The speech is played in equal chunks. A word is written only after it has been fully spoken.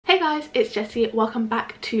guys, it's Jessie. Welcome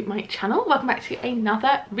back to my channel. Welcome back to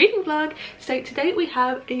another reading vlog. So today we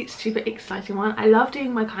have a super exciting one. I love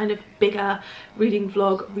doing my kind of bigger reading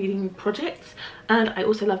vlog, reading projects, and I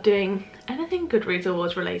also love doing anything Goodreads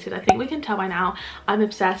Awards related. I think we can tell by now I'm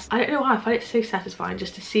obsessed. I don't know why, I find it so satisfying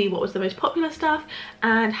just to see what was the most popular stuff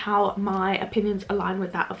and how my opinions align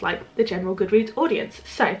with that of like the general Goodreads audience.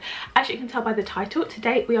 So as you can tell by the title,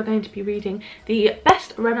 today we are going to be reading the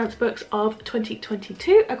best romance books of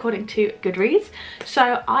 2022 according to Goodreads.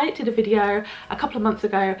 So I did a video a couple of months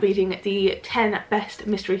ago reading the 10 best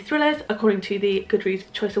mystery thrillers according to the Goodreads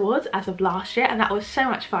Choice Awards as of last year, and that was so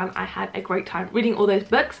much fun. I had a great time reading all those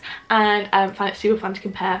books and found it super fun to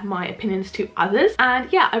compare my opinions to others.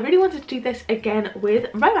 And yeah, I really wanted to do this again with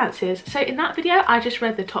romances. So in that video I just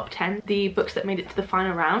read the top 10, the books that made it to the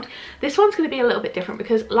final round. This one's going to be a little bit different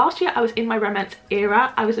because last year I was in my romance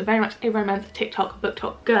era. I was very much a romance TikTok, book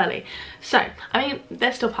talk girly. So I mean,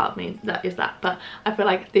 there's still part of me that is that, but I feel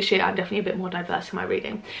like this year I'm definitely a bit more diverse in my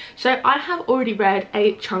reading. So I have already read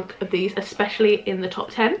a chunk of these, especially in the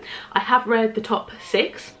top 10. I have read the top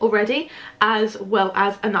 6 already, as well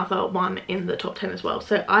as another one in the top 10 as well.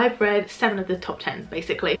 So I've read 7 of the top 10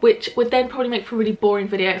 basically, which would then probably make for a really boring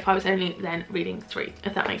video if I was only then reading 3,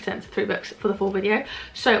 if that makes sense, 3 books for the full video.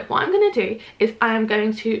 So what I'm going to do is I am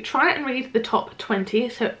going to try and read the top 20,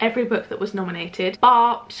 so every book that was nominated,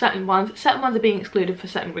 bar certain ones. Certain ones are being excluded for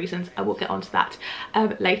certain reasons. I will get onto that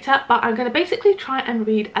later, but I'm going to basically try and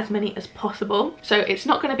read as many as possible. So it's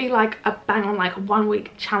not going to be like a bang on like 1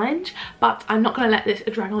 week challenge, but I'm not going to let this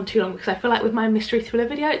drag on too long because I feel like with my mystery thriller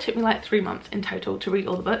video it took me like 3 months in total to read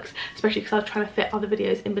all the books, especially because I was trying to fit other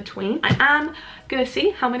videos in between. I am going to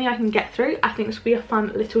see how many I can get through. I think this will be a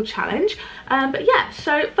fun little challenge. But yeah,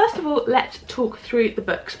 so first of all, let's talk through the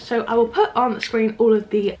books. So I will put on the screen all of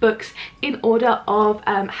the books in order of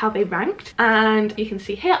how they ranked, and you can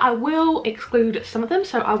see here I will exclude some of them,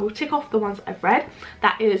 so I will tick off the ones I've read.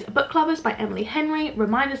 That is Book Lovers by Emily Henry,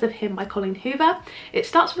 Reminders of Him by Colleen Hoover, It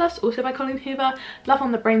Starts With Us also by Colleen Hoover, Love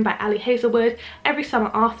on the Brain by Ali Hazelwood, Every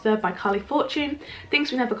Summer After by Carly Fortune,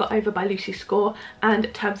 Things We Never Got Over by Lucy Score,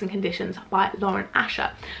 and Terms and Conditions by Lauren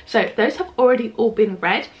Asher. So those have already all been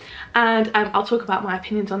read, and I'll talk about my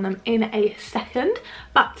opinions on them in a second.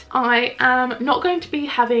 But I am not going to be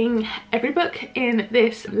having every book in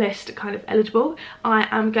this list kind of eligible. I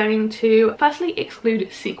am going to firstly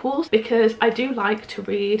exclude sequels because I do like to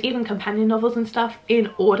read even companion novels and stuff in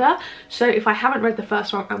order. So if I haven't read the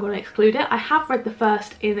first one, I'm going to exclude it. I have read the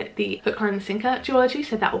first in the Hook, Line and Sinker duology,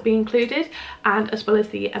 so that will be included, and as well as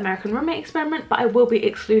the American Roommate Experiment, but I will be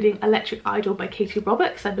excluding Electric Idol by Katie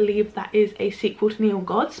Roberts. I believe that is a sequel to Neon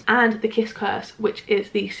Gods, and The Kiss Curse, which is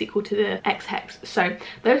the sequel to the X-Hex. So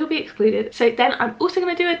those will be excluded. So then I'm also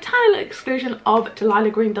going to do a tiny little exclusion of Delilah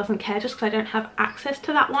Green Doesn't Care, just because I don't have access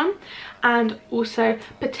to that one, and also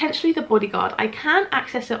potentially The Bodyguard. I can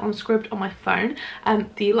access it on Scribd on my phone,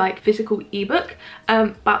 the like physical ebook,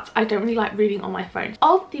 but I don't really like reading on my phone.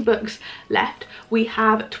 Of the books left, we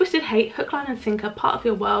have Twisted Hate, Hook, Line and Sinker, Part of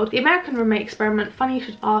Your World, The American Roommate Experiment, Funny You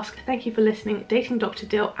Should Ask, Thank You for Listening, Dating Dr.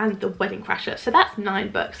 Dill, and The Wedding Crasher. So that's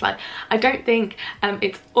 9 books. Like, I don't think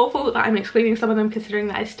it's awful that I'm excluding some of them, considering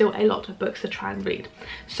that is still a lot of books to try and read.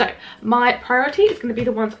 So my priority is going to be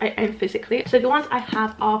the ones I own physically. So the ones I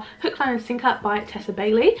have are Hook, Line and Sinker by Tessa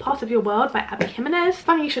Bailey, Part of Your World by Abby Jimenez,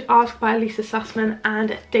 Funny You Should Ask by Lisa Sussman,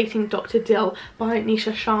 and Dating Dr. Dill by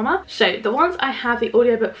Nisha Sharma. So the ones I have the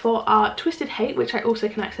audiobook for are Twisted Hate, which I also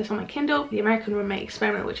can access on my Kindle, The American Roommate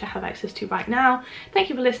Experiment, which I have access to right now, Thank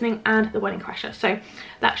You for Listening, and The Wedding Crasher. So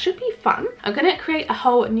that should be fun. I'm going to create a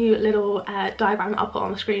whole new little diagram that I'll put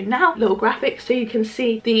on the screen now, little graphic, so you can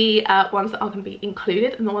see the ones that are going to be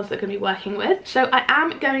included and the ones that are going to be working with. So I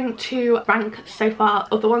am going to rank so far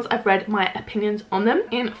of the ones I've read, my opinions on them.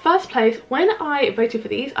 In first place, when I voted for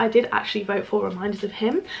these, I did actually vote for Reminders of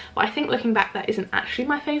Him, but I think looking back that isn't actually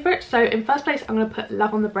my favourite. So in first place I'm going to put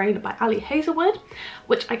Love on the Brain by Ali Hazelwood,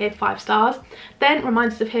 which I gave 5 stars, then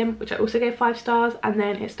Reminders of Him, which I also gave 5 stars, and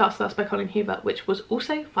then It Starts With Us by Colleen Hoover, which was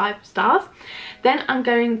also 5 stars. Then I'm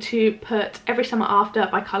going to put Every Summer After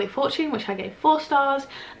by Carly Fortune, which I gave 4 stars,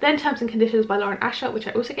 then Terms and Conditions by Lauren Asher, which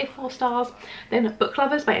I also gave 4 stars, then Book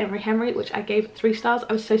Lovers by Emily Henry, which I gave 3 stars.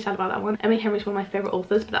 I was so sad about that one. Emily Henry is one of my favourite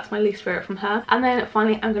authors, but that's my least favourite from her. And then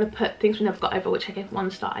finally I'm going to put Things We Never Got Over, which I gave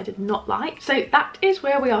 1 star. I did not like. So that is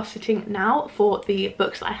where we are sitting now for the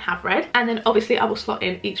books that I have read. read, and then obviously I will slot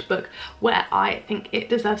in each book where I think it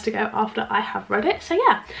deserves to go after I have read it. So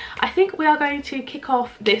yeah, I think we are going to kick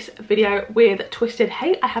off this video with Twisted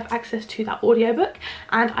Hate. I have access to that audiobook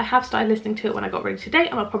and I have started listening to it when I got ready today,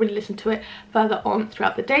 and I'll probably listen to it further on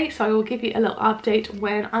throughout the day, so I will give you a little update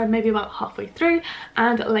when I'm maybe about halfway through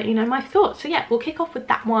and let you know my thoughts. So yeah, we'll kick off with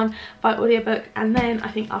that one by audiobook, and then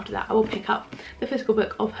I think after that I will pick up the physical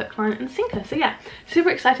book of Hook, Line and Sinker. So yeah, super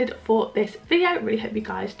excited for this video. Really hope you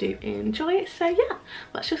guys do enjoy it. So yeah,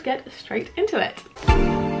 let's just get straight into it.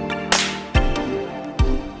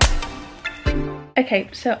 Okay,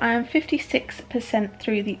 so I am 56%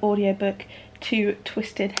 through the audiobook to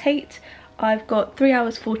Twisted Hate. I've got 3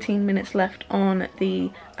 hours 14 minutes left on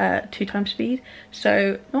the 2x speed,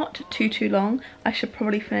 so not too long. I should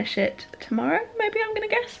probably finish it tomorrow, maybe, I'm gonna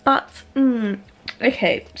guess. But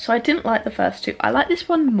okay, so I didn't like the first two. I like this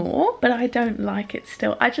one more, but I don't like it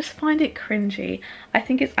still. I just find it cringy. I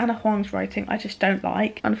think it's Anna Huang's writing I just don't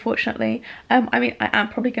like, unfortunately. I mean, I am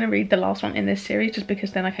probably going to read the last one in this series just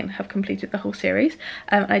because then I can have completed the whole series.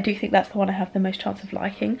 I do think that's the one I have the most chance of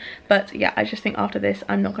liking. But yeah, I just think after this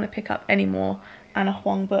I'm not going to pick up any more Anna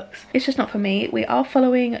Huang books. It's just not for me. We are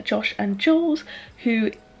following Josh and Jules,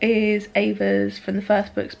 who is Ava's, from the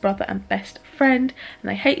first book's, brother and best friend, and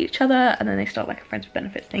they hate each other and then they start like a friends with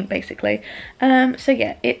benefits thing basically. So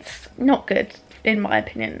yeah, it's not good in my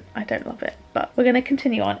opinion. I don't love it, but we're gonna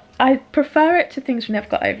continue on. I prefer it to Things We Never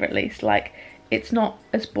Got Over, at least. Like, it's not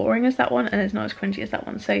as boring as that one and it's not as cringy as that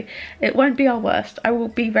one, so it won't be our worst. I will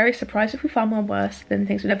be very surprised if we find one worse than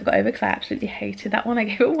Things We Never Got Over, because I absolutely hated that one. I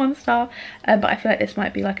gave it 1 star, but I feel like this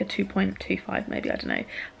might be like a 2.25 maybe. I don't know.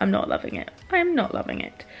 I'm not loving it. I'm not loving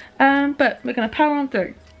it, but we're gonna power on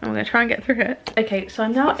through and we're gonna try and get through it. Okay, so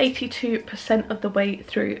I'm now 82% of the way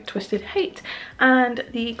through Twisted Hate, and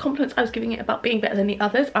the compliments I was giving it about being better than the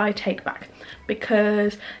others I take back,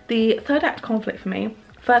 because the third act conflict for me,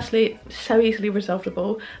 firstly, so easily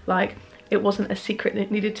resolvable. Like, it wasn't a secret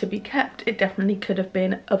that needed to be kept. It definitely could have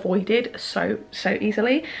been avoided so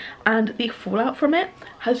easily, and the fallout from it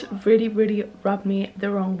has really rubbed me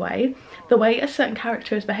the wrong way. The way a certain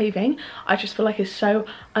character is behaving, I just feel like is so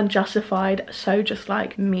unjustified, so just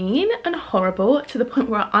like mean and horrible, to the point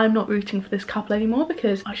where I'm not rooting for this couple anymore,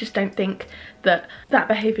 because I just don't think that that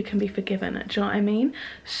behaviour can be forgiven. Do you know what I mean?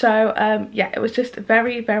 So yeah, it was just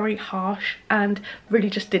very harsh and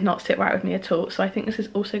really just did not sit right with me at all. So I think this is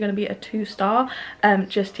also going to be a 2-star.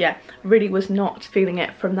 Just yeah, really was not feeling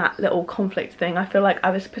it from that little conflict thing. I feel like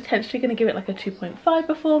I was potentially going to give it like a 2.5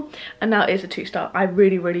 before, and now it is a 2-star. I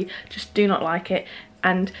really just do not like it,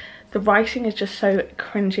 and the writing is just so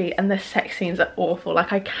cringy and the sex scenes are awful.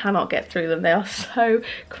 Like, I cannot get through them. They are so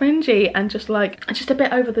cringy and just like, just a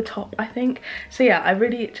bit over the top, I think. So yeah, I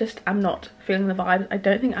really just am not feeling the vibe. I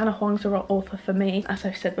don't think Anna Huang's the right author for me, as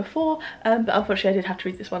I've said before, but unfortunately I did have to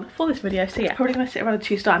read this one for this video. So yeah, probably gonna sit around a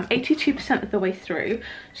 2-star. I'm 82% of the way through,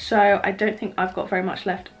 so I don't think I've got very much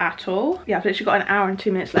left at all. Yeah, I've literally got 1 hour and 2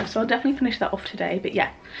 minutes left, so I'll definitely finish that off today. But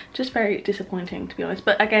yeah, just very disappointing, to be honest.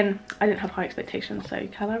 But again, I didn't have high expectations, so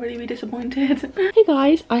can I really be disappointed? Hey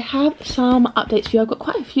guys, I have some updates for you. I've got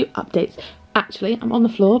quite a few updates. Actually, I'm on the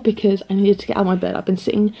floor because I needed to get out of my bed. I've been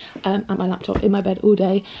sitting at my laptop in my bed all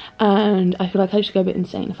day, and I feel like I just go a bit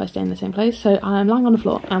insane if I stay in the same place. So I'm lying on the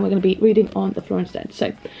floor and we're going to be reading on the floor instead.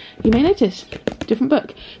 So you may notice, different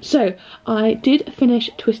book. So I did finish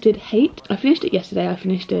Twisted Hate. I finished it yesterday. I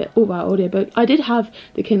finished it all via audiobook. I did have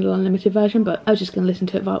the Kindle Unlimited version, but I was just going to listen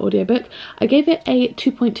to it via audiobook. I gave it a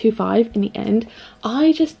 2.25 in the end.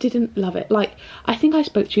 I just didn't love it. Like, I think I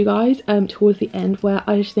spoke to you guys towards the end, where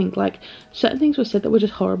I just think like certain things were said that were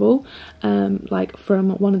just horrible, like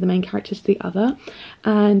from one of the main characters to the other,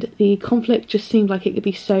 and the conflict just seemed like it could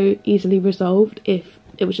be so easily resolved if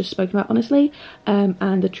it was just spoken about honestly,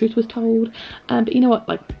 and the truth was told. But you know what,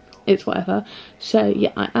 like, it's whatever. So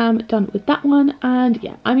yeah, I am done with that one. And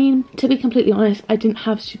yeah, I mean, to be completely honest, I didn't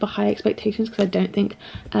have super high expectations because I don't think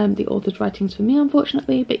the author's writing's for me,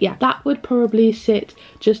 unfortunately. But yeah, that would probably sit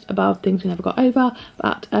just above Things We Never Got Over,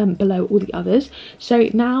 but below all the others. So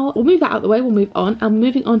now we'll move that out of the way. We'll move on. I'm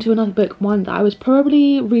moving on to another book, one that I was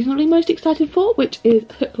probably reasonably most excited for, which is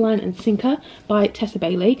Hook, Line and Sinker by Tessa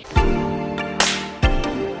Bailey.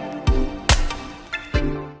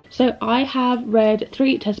 So I have read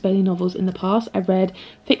 3 Tessa Bailey novels in the past. I read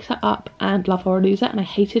Fix Her Up and Love Horror Loser, and I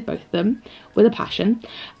hated both of them with a passion.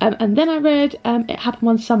 And then I read It Happened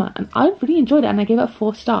One Summer, and I really enjoyed it, and I gave it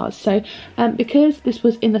 4 stars. So because this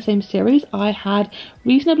was in the same series, I had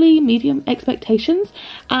reasonably medium expectations,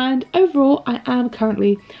 and overall I am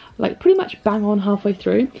currently like pretty much bang on halfway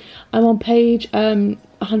through. I'm on page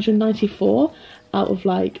 194. out of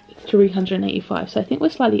like 385, so I think we're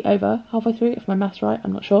slightly over halfway through, if my math's right,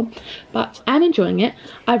 I'm not sure, but I'm enjoying it.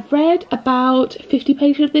 I've read about 50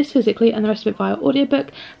 pages of this physically and the rest of it via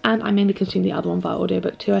audiobook, and I mainly consume the other one via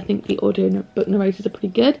audiobook too. I think the audiobook narrators are pretty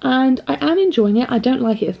good and I am enjoying it. I don't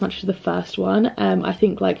like it as much as the first one. I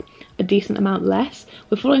think like a decent amount less.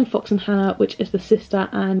 We're following Fox and Hannah, which is the sister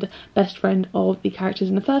and best friend of the characters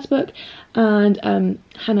in the first book, and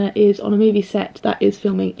Hannah is on a movie set that is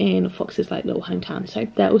filming in Fox's like little hometown, so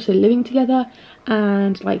they're also living together,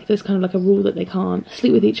 and like there's kind of like a rule that they can't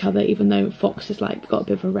sleep with each other, even though Fox has like got a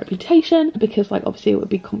bit of a reputation, because like obviously it would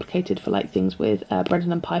be complicated for like things with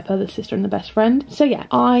Brendan and Piper, the sister and the best friend. So yeah,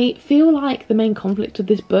 I feel like the main conflict of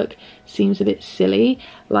this book seems a bit silly.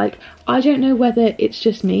 Like I don't know whether it's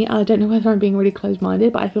just me, I don't know whether I'm being really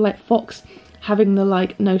closed-minded, but I feel like Fox having the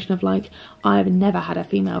like notion of like, I've never had a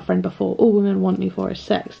female friend before, all women want me for is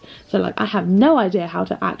sex, so like I have no idea how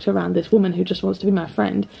to act around this woman who just wants to be my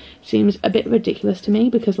friend, seems a bit ridiculous to me,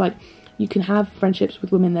 because like you can have friendships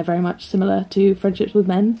with women, they're very much similar to friendships with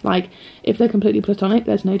men. Like if they're completely platonic,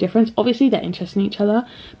 there's no difference. Obviously they're interested in each other,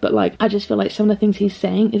 but like I just feel like some of the things he's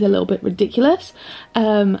saying is a little bit ridiculous,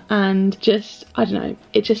 and just I don't know,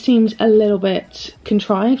 it just seems a little bit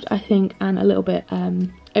contrived, I think, and a little bit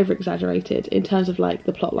over exaggerated in terms of like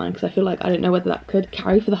the plot line, because I feel like I don't know whether that could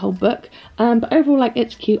carry for the whole book, but overall like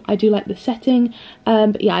it's cute. I do like the setting,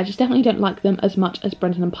 but yeah, I just definitely don't like them as much as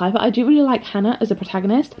Brendan and Piper. I do really like Hannah as a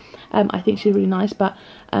protagonist. I think she's really nice, but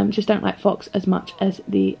just don't like Fox as much as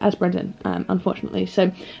Brendan, unfortunately.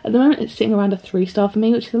 So at the moment it's sitting around a 3-star for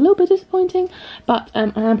me, which is a little bit disappointing, but I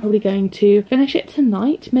am probably going to finish it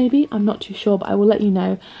tonight maybe, I'm not too sure, but I will let you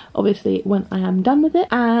know obviously when I am done with it.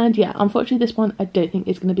 And yeah, unfortunately this one I don't think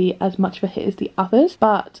is going to be as much of a hit as the others,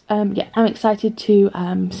 but yeah, I'm excited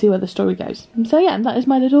to see where the story goes. So yeah, that is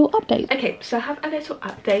my little update. Okay, so I have a little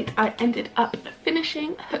update. I ended up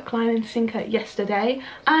finishing Hook, Line and Sinker yesterday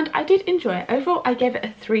and I did enjoy it. Overall I gave it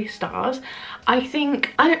a 3 stars. I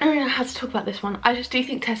think, I don't know how to talk about this one, I just do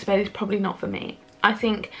think Tessa Bailey's probably not for me. I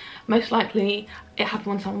think most likely it happened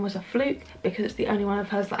when someone was a fluke, because it's the only one of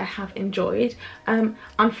hers that I have enjoyed.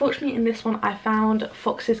 Unfortunately in this one I found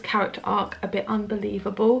Fox's character arc a bit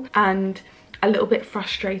unbelievable and a little bit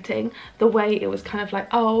frustrating. The way it was kind of like,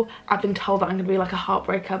 oh, I've been told that I'm gonna be like a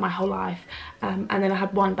heartbreaker my whole life, and then I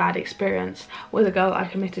had one bad experience with a girl I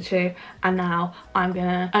committed to, and now I'm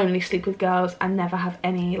gonna only sleep with girls and never have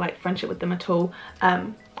any like friendship with them at all.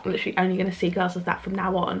 I'm literally only gonna see girls as that from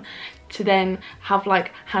now on. To then have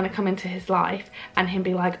like Hannah come into his life and him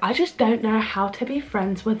be like, I just don't know how to be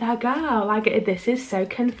friends with a girl, like this is so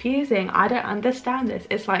confusing, I don't understand this.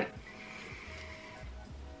 It's like,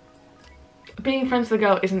 being friends with a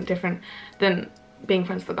girl isn't different than being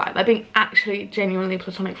friends with a guy. Like being actually genuinely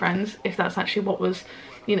platonic friends, if that's actually what was,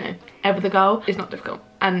 you know, ever the goal, is not difficult,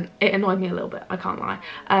 and it annoyed me a little bit, I can't lie.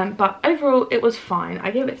 But overall it was fine.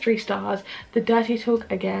 I gave it 3 stars. The dirty talk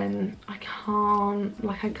again, I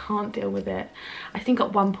can't deal with it. I think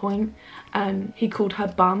at one point he called her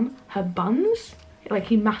bum her buns, like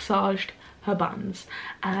he massaged her buns,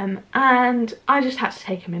 and I just had to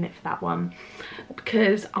take a minute for that one,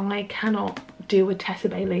 because I cannot deal with Tessa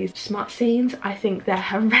Bailey's smut scenes. I think they're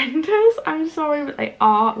horrendous. I'm sorry, but they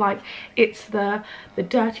are. Like, it's the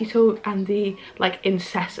dirty talk and the like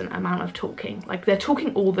incessant amount of talking. Like they're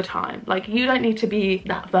talking all the time. Like you don't need to be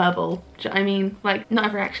that verbal. Do you know what I mean? Like not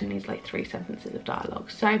every action needs like 3 sentences of dialogue.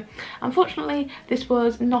 So unfortunately this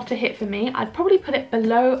was not a hit for me. I'd probably put it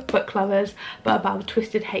below Book Lovers but above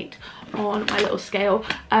Twisted Hate on my little scale.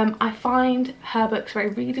 I find her books very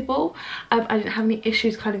readable. I didn't have any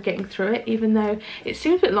issues kind of getting through it, even though it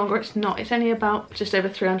seems a bit longer. It's not. It's only about just over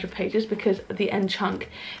 300 pages, because the end chunk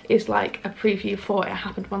is like a preview for It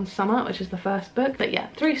Happened One Summer, which is the first book. But yeah,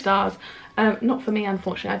 3 stars. Not for me,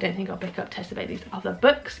 unfortunately. I don't think I'll pick up Tessa Bailey's other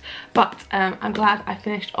books, but I'm glad I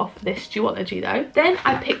finished off this duology though. Then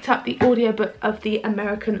I picked up the audiobook of The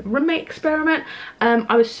American Roommate Experiment.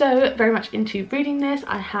 I was so very much into reading this.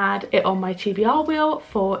 I had it on my TBR wheel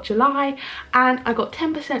for July and I got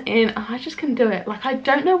 10% in and I just couldn't do it. Like, I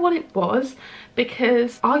don't know what it was,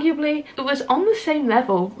 because arguably it was on the same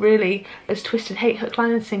level really as Twisted Hate, Hook,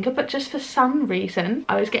 Line and Sinker, but just for some reason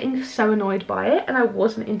I was getting so annoyed by it and I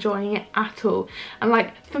wasn't enjoying it at all. And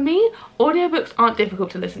like, for me, audiobooks aren't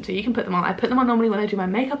difficult to listen to. You can put them on. I put them on normally when I do my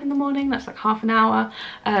makeup in the morning. That's like half an hour.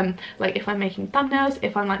 Like if I'm making thumbnails,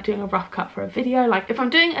 if I'm like doing a rough cut for a video, like if I'm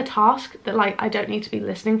doing a task that like I don't need to be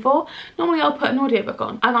listening for, normally I'll put an audiobook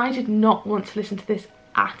on. And I did not want to listen to this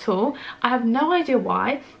at all. I have no idea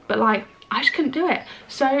why, but like I just couldn't do it.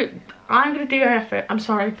 So I'm gonna DNF it. I'm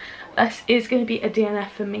sorry. This is going to be a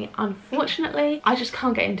DNF for me, unfortunately. I just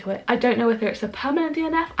can't get into it. I don't know whether it's a permanent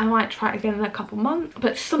DNF. I might try it again in a couple months,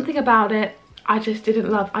 but something about it I just didn't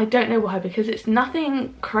love. I don't know why, because it's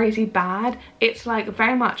nothing crazy bad. It's like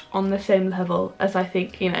very much on the same level as, I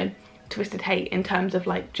think, you know, Twisted Hate in terms of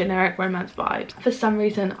like generic romance vibes. For some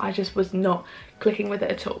reason I just was not clicking with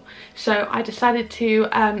it at all, so I decided to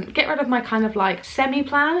get rid of my kind of like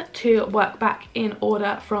semi-plan to work back in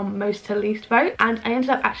order from most to least vote, and I ended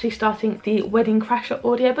up actually starting the Wedding Crasher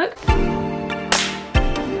audiobook.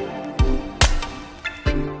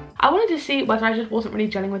 I wanted to see whether I just wasn't really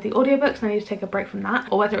gelling with the audiobooks and I need to take a break from that,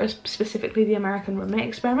 or whether it was specifically the American Roommate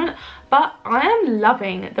Experiment, but I am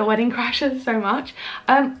loving the Wedding Crashers so much.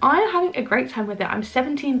 I'm having a great time with it. I'm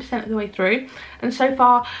 17% of the way through, and so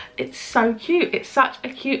far it's so cute. It's such a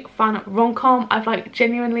cute, fun rom-com. I've like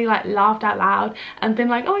genuinely like laughed out loud and been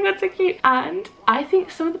like, oh my god, so cute. And I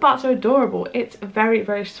think some of the parts are adorable. It's very,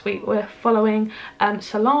 very sweet. We're following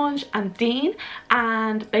Solange and Dean,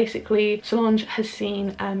 and basically Solange has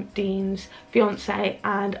seen Dean's fiance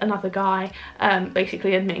and another guy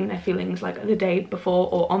basically admitting their feelings like the day before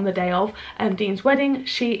or on the day of Dean's wedding.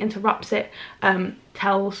 She interrupts it,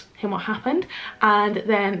 tells him what happened, and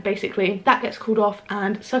then basically that gets called off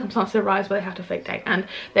and circumstances arise where they have to fake date, and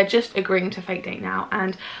they're just agreeing to fake date now,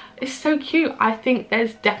 and it's so cute. I think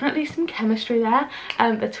there's definitely some chemistry there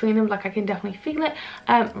between them. Like I can definitely feel it.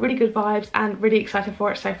 Really good vibes and really excited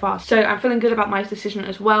for it so far. So I'm feeling good about my decision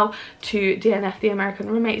as well to DNF the American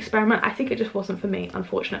Roommate Experiment. I think it just wasn't for me,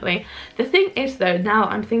 unfortunately. The thing is though, now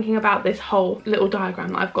I'm thinking about this whole little diagram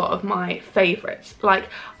that I've got of my favorites. Like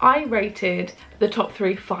I rated the top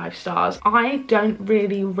 3 5 stars. I don't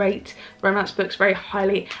really rate romance books very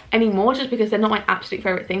highly anymore, just because they're not my absolute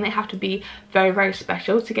favorite thing. They have to be very, very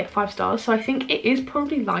special to get 5 stars. So I think it is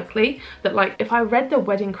probably likely that like if I read The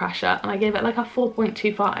Wedding Crasher and I gave it like a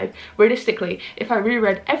 4.25, realistically if I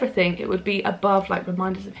reread everything it would be above like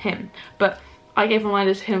Reminders of Him, but I gave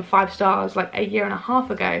Reminders of Him 5 stars like a year and a half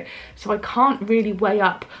ago, so I can't really weigh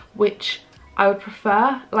up which I would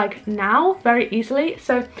prefer like now very easily.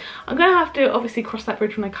 So I'm gonna have to obviously cross that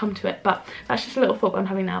bridge when I come to it, but that's just a little thought I'm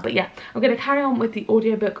having now. But yeah, I'm gonna carry on with the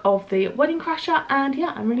audiobook of The Wedding Crasher, and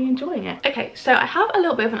yeah, I'm really enjoying it. Okay, so I have a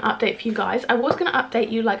little bit of an update for you guys. I was gonna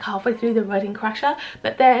update you like halfway through The Wedding Crasher,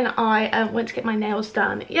 but then I went to get my nails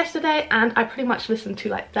done yesterday and I pretty much listened to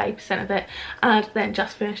like 30% of it and then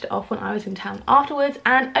just finished it off when I was in town afterwards.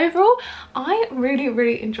 And overall I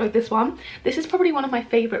really enjoyed this one. This is probably one of my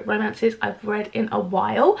favorite romances I've read in a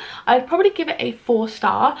while. I'd probably give it a 4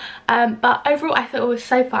 star, but overall I thought it was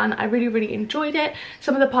so fun. I really enjoyed it.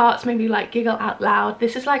 Some of the parts made me like giggle out loud.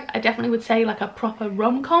 This is like, I definitely would say like a proper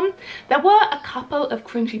rom-com. There were a couple of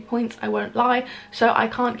cringy points, I won't lie, so I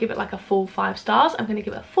can't give it like a full 5 stars. I'm gonna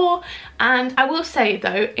give it a 4. And I will say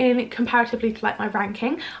though, in comparatively to like my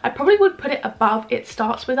ranking, I probably would put it above It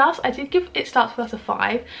Starts With Us. I did give It Starts With Us a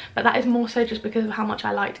 5, but that is more so just because of how much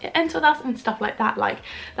I liked It Ends With Us and stuff like that. Like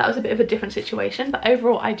that was a bit of a different situation, but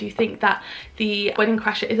overall I do think that The Wedding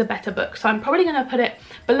Crasher is a better book, so I'm probably going to put it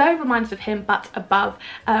below Reminders of Him but above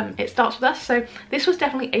It Starts With Us. So this was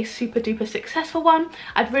definitely a super duper successful one.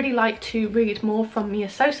 I'd really like to read more from Mia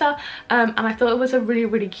Sosa, and I thought it was a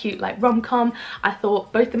really cute like rom-com. I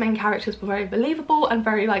thought both the main characters were very believable and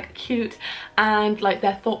very like cute, and like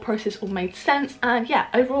their thought process all made sense, and yeah,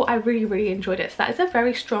 overall I really enjoyed it. So that is a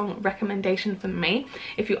very strong recommendation for me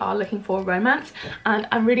if you are looking for a romance, and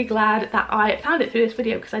I'm really glad that I found it through this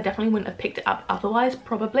video, because I definitely wouldn't have picked it up otherwise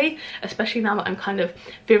probably, especially now that I'm kind of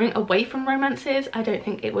veering away from romances. I don't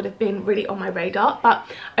think it would have been really on my radar, but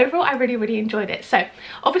overall I really enjoyed it. So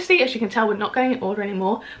obviously, as you can tell, we're not going in order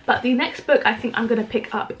anymore, but the next book I think I'm going to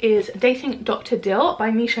pick up is Dating Dr. Dill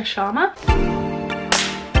by Nisha Sharma.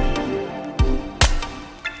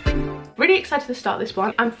 Really excited to start this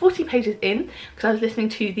one. I'm 40 pages in because I was listening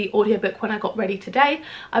to the audiobook when I got ready today.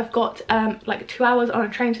 I've got like 2 hours on a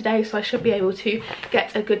train today, so I should be able to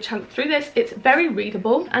get a good chunk through this. It's very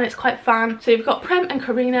readable and it's quite fun. So you've got Prem and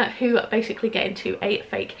Karina, who basically get into a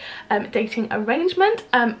fake dating arrangement,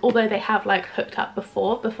 although they have like hooked up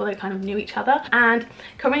before they kind of knew each other. And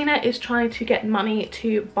Karina is trying to get money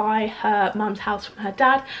to buy her mum's house from her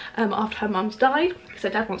dad after her mum's died, because her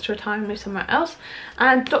dad wants to retire and move somewhere else,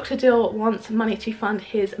 and Dr. Dill wants money to fund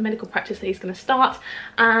his medical practice that he's going to start,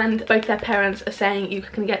 and both their parents are saying you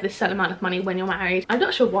can get this certain amount of money when you're married. I'm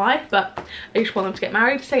not sure why, but I just want them to get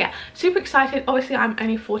married. So yeah, super excited. Obviously I'm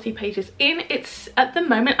only 40 pages in. It's at the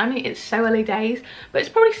moment, I mean, it's so early days, but it's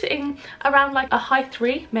probably sitting around like a high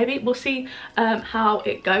 3 maybe. We'll see how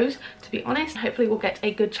it goes, to be honest. Hopefully we'll get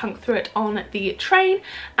a good chunk through it on the train,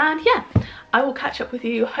 and yeah, I will catch up with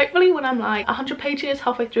you hopefully when I'm like 100 pages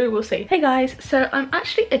halfway through. We'll see. Hey guys, so I'm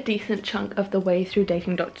actually a decent chunk of the way through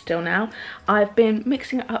Dating Dr. Dill now. I've been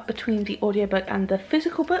mixing it up between the audiobook and the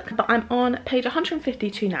physical book, but I'm on page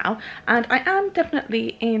 152 now, and I am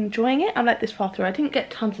definitely enjoying it. I'm like this far through. I didn't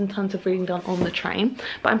get tons and tons of reading done on the train,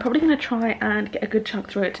 but I'm probably going to try and get a good chunk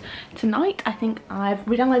through it tonight. I think I've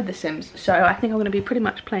re-downloaded The Sims, so I think I'm going to be pretty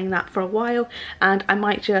much playing that for a while, and I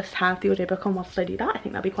might just have the audiobook on whilst I do that. I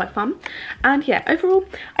think that'd be quite fun. And yeah, overall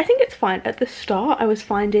I think it's fine. At the start I was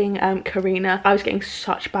finding Karina, I was getting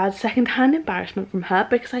such bad secondhand embarrassment from her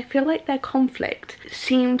because I feel like their conflict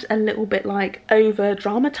seems a little bit like over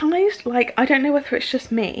dramatized. Like, I don't know whether it's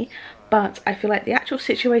just me, but I feel like the actual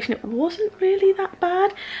situation, it wasn't really that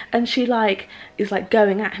bad, and she like is like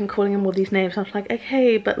going at him, calling him all these names. I was like,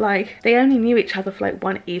 okay, but like they only knew each other for like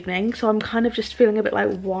one evening, so I'm kind of just feeling a bit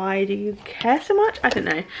like, why do you care so much? I don't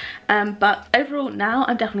know. But overall now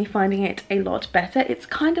I'm definitely finding it a lot better. It's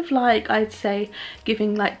kind of like, I'd say,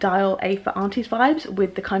 giving like Dial A for Aunties vibes,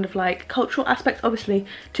 with the kind of like cultural aspects, obviously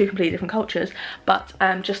two completely different cultures, but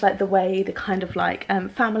just like the way the kind of like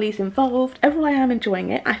families involved. Overall I am enjoying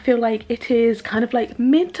it. I feel like it is kind of like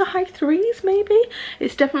mid to high 3s maybe.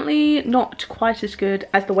 It's definitely not quite as good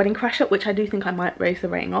as The Wedding Crasher, which I do think I might raise the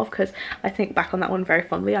rating of, because I think back on that one very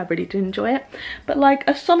fondly. I really did enjoy it, but like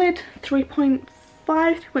a solid 3.75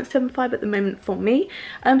 at the moment for me.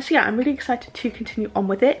 So yeah, I'm really excited to continue on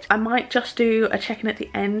with it. I might just do a check-in at the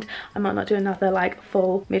end. I might not do another like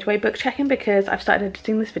full midway book check-in because I've started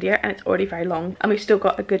editing this video and it's already very long, and we've still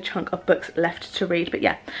got a good chunk of books left to read. But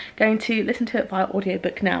yeah, going to listen to it via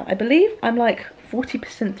audiobook now. I believe I'm like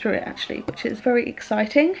 40% through it actually, which is very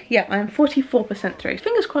exciting. Yeah, I'm 44% through.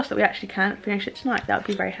 Fingers crossed that we actually can finish it tonight. That would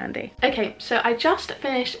be very handy. Okay, so I just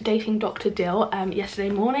finished Dating Dr. Dill yesterday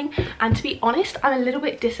morning, and to be honest, I'm a little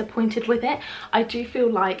bit disappointed with it. I do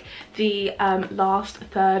feel like the last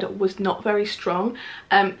third was not very strong.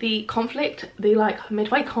 The conflict, the like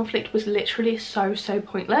midway conflict, was literally so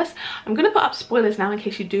pointless. I'm gonna put up spoilers now in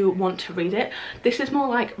case you do want to read it. This is more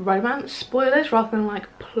like romance spoilers rather than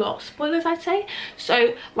like plot spoilers, I'd say.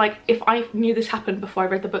 So like if I knew this happened before I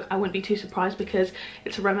read the book, I wouldn't be too surprised because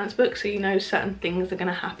it's a romance book, so you know certain things are going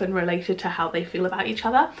to happen related to how they feel about each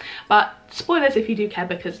other. But spoilers if you do care,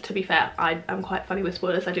 because to be fair, I'm quite funny with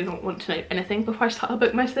spoilers. I do not want to know anything before I start a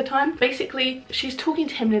book most of the time. Basically, she's talking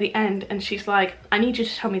to him near the end and she's like, I need you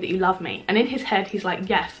to tell me that you love me. And in his head he's like,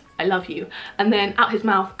 yes, I love you. And then out his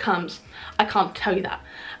mouth comes, I can't tell you that.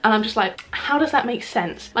 And I'm just like, how does that make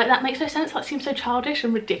sense? Like, that makes no sense. That seems so childish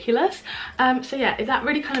and ridiculous. So yeah, that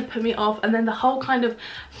really kind of put me off. And then the whole kind of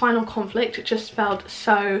final conflict just felt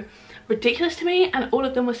so ridiculous to me, and all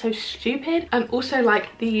of them were so stupid. And also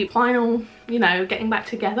like the final, you know, getting back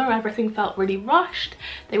together, everything felt really rushed.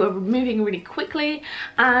 They were moving really quickly,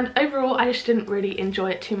 and overall I just didn't really enjoy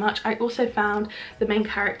it too much. I also found the main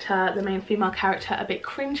character, the main female character, a bit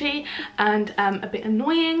cringy and a bit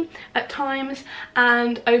annoying at times,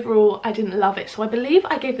 and overall I didn't love it. So I believe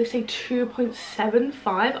I gave this a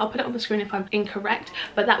 2.75. I'll put it on the screen if I'm incorrect,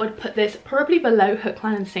 but that would put this probably below Hook,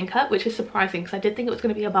 Line and Sinker, which is surprising because I did think it was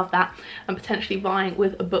going to be above that and potentially vying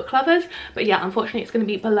with Book Lovers. But yeah, unfortunately it's going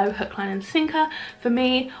to be below Hook, Line and Sinker for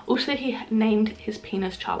me. Also, he named his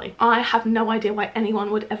penis Charlie. I have no idea why anyone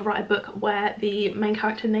would ever write a book where the main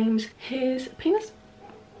character names his penis.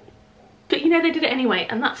 But you know, they did it anyway,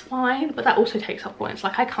 and that's fine, but that also takes up points.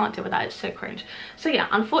 Like, I can't deal with that. It's so cringe. So yeah,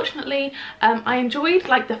 unfortunately, I enjoyed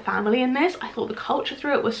like the family in this. I thought the culture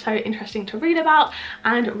through it was so interesting to read about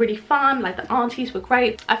and really fun. Like, the aunties were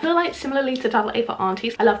great. I feel like similarly to Double A for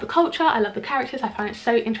Aunties, I love the culture, I love the characters, I find it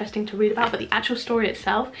so interesting to read about, but the actual story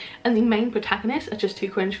itself and the main protagonists are just too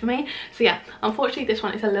cringe for me. So yeah, unfortunately this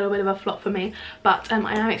one is a little bit of a flop for me, but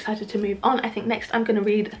I am excited to move on. I think next I'm going to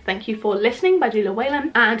read Thank You for Listening by Julia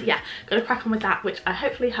Whalen, and yeah, gonna crack on with that, which I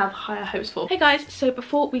hopefully have higher hopes for. Hey guys, so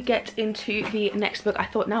before we get into the next book, I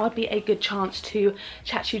thought now would be a good chance to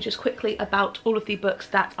chat to you just quickly about all of the books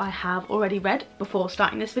that I have already read before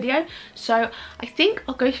starting this video. So I think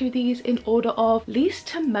I'll go through these in order of least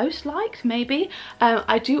to most liked, maybe.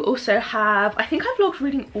 I do also have, I think I've vlogged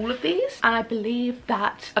reading all of these, and I believe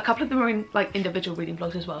that a couple of them are in like individual reading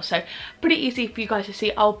vlogs as well, so pretty easy for you guys to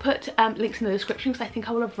see. I'll put links in the description because I think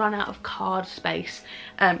I will have run out of card space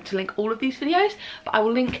to link all all of these videos, but I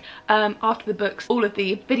will link after the books all of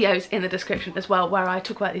the videos in the description as well, where I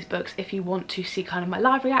talk about these books if you want to see kind of my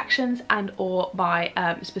live reactions and or my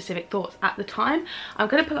specific thoughts at the time. I'm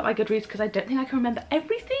going to pull up my Goodreads because I don't think I can remember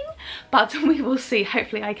everything, but we will see.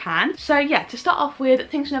 Hopefully I can. So yeah, to start off with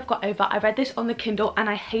Things I've Got Over, I read this on the Kindle and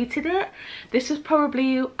I hated it. This was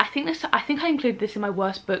probably, I think I included this in my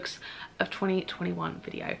worst books of 2021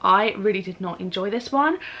 video. I really did not enjoy this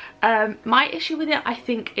one. My issue with it, I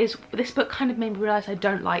think, is this book kind of made me realise I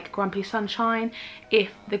don't like grumpy sunshine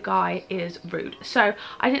if the guy is rude. So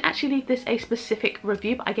I didn't actually leave this a specific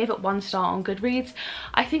review, but I gave it 1 star on Goodreads.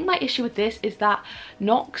 I think my issue with this is that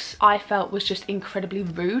Knox, I felt, was just incredibly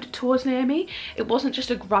rude towards Naomi. It wasn't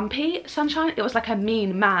just a grumpy sunshine, it was like a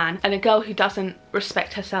mean man and a girl who doesn't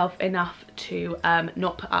respect herself enough to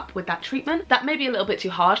not put up with that treatment. That may be a little bit too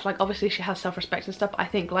harsh. Like, obviously she has self-respect and stuff, but I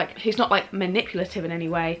think like he's not like manipulative in any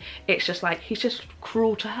way. It's just like he's just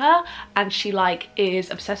cruel to her and she like is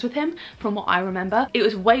obsessed with him from what I remember. It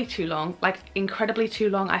was way too long, like incredibly too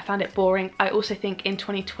long. I found it boring. I also think in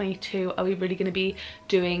 2022 are we really going to be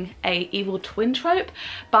doing a evil twin trope?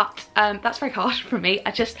 But that's very harsh for me.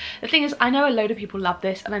 The thing is, I know a load of people love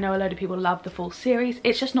this and I know a load of people love the full series.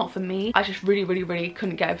 It's just not for me. I just really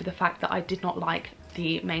couldn't get over the fact that I did not like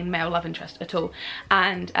the main male love interest at all,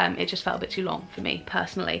 and it just felt a bit too long for me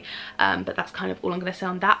personally. But that's kind of all I'm going to say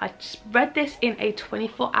on that. I just read this in a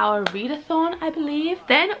 24-hour readathon, I believe.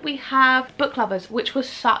 Then we have Book Lovers, which was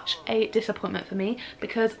such a disappointment for me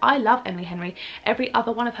because I love Emily Henry. Every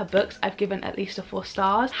other one of her books I've given at least a 4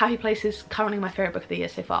 stars. Happy Place is currently my favourite book of the year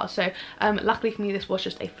so far, so luckily for me this was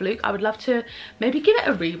just a fluke. I would love to maybe give it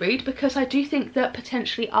a reread because I do think that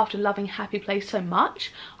potentially after loving Happy Place so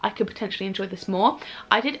much I could potentially enjoy this more.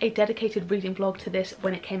 I did a dedicated reading vlog to this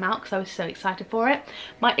when it came out because I was so excited for it.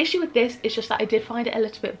 My issue with this is just that I did find it a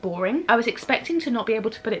little bit boring. I was expecting to not be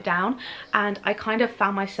able to put it down and I kind of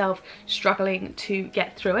found myself struggling to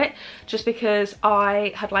get through it just because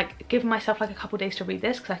I had like given myself like a couple days to read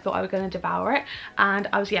this because I thought I was going to devour it, and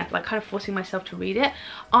I was, yeah, like kind of forcing myself to read it.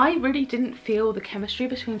 I really didn't feel the chemistry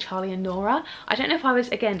between Charlie and Nora. I don't know if I was,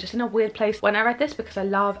 again, just in a weird place when I read this because I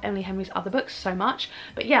love Emily Henry's other books so much,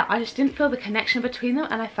 but yeah, I just didn't feel the connection between them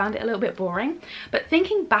and I found it a little bit boring. But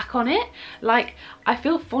thinking back on it, like, I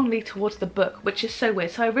feel fondly towards the book, which is so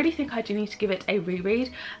weird. So I really think I do need to give it a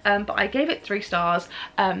reread, but I gave it 3 stars,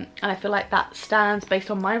 and I feel like that stands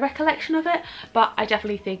based on my recollection of it, but I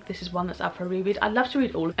definitely think this is one that's up for a reread. I'd love to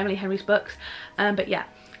read all of Emily Henry's books, but yeah,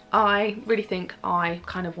 I really think I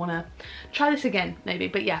kind of want to try this again maybe.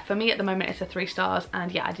 But yeah, for me at the moment it's a 3 stars,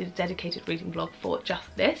 and yeah, I did a dedicated reading vlog for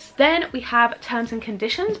just this. Then we have Terms and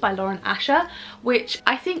Conditions by Lauren Asher, which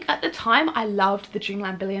I think at the time I loved the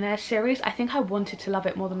Dreamland Billionaires series. I think I wanted to love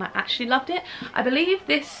it more than I actually loved it. I believe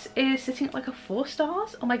this is sitting at like a 4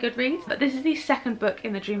 stars on my Goodreads, but this is the 2nd book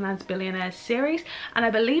in the Dreamland Billionaires series, and I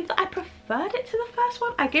believe that I preferred it to the first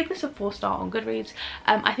one. I gave this a 4 star on Goodreads.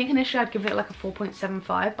 I think initially I'd given it like a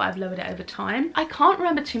 4.75, I've lowered it over time. I can't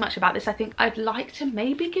remember too much about this. I think I'd like to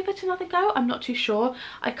maybe give it another go. I'm not too sure.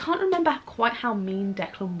 I can't remember quite how mean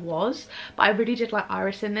Declan was, but I really did like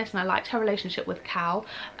Iris in this, and I liked her relationship with Cal,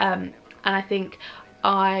 and I think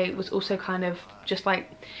I was also kind of just like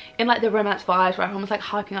in like the romance vibes where everyone was like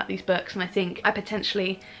hyping up these books, and I think I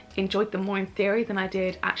potentially enjoyed them more in theory than I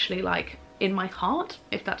did actually like in my heart,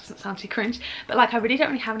 if that doesn't sound too cringe. But like, I really don't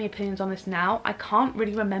really have any opinions on this now. I can't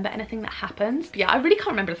really remember anything that happens. But yeah, I really can't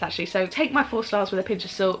remember this actually, so take my 4 stars with a pinch of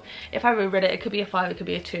salt. If I reread it, it could be a 5, it could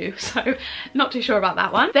be a 2, so not too sure about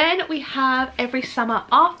that one. Then we have Every Summer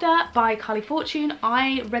After by Carly Fortune.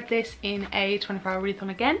 I read this in a 24-hour readathon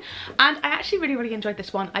again, and I actually really enjoyed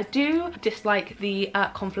this one. I do dislike the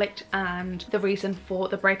conflict and the reason for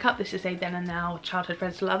the breakup. This is a then and now childhood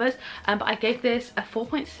friends to lovers, but I gave this a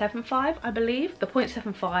 4.75, I believe. The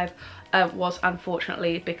 0.75 was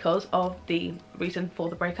unfortunately because of the reason for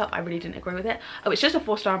the breakup. I really didn't agree with it. Oh, it's just a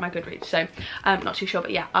 4 star on my Goodreads, so not too sure.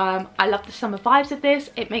 But yeah, I love the summer vibes of this.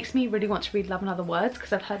 It makes me really want to read Love and Other Words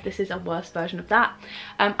because I've heard this is a worse version of that.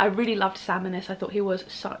 I really loved Sam in this. I thought he was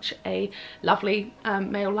such a lovely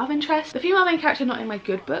male love interest. The female main character not in my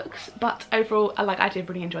good books, but overall I did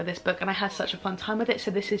really enjoy this book and I had such a fun time with it, so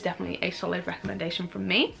this is definitely a solid recommendation from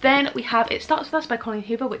me. Then we have It Starts With Us by Colleen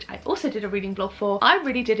Hoover, which I also did a reading vlog for. I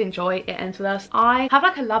really did enjoy It Ends With Us. I have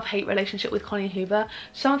like a love-hate relationship with Colleen Hoover.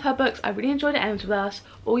 Some of her books I really enjoyed. It Ends With Us,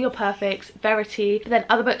 All Your Perfects, Verity. But then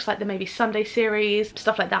other books like the Maybe Sunday series,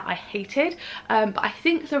 stuff like that, I hated. But I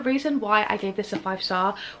think the reason why I gave this a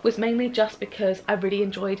 5-star was mainly just because I really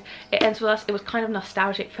enjoyed It Ends With Us. It was kind of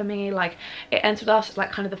nostalgic for me. Like It Ends With Us is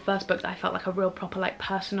like kind of the first book that I felt like a real proper like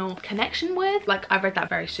personal connection with. Like I read that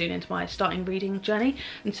very soon into my starting reading journey,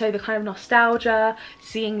 and so the kind of nostalgia,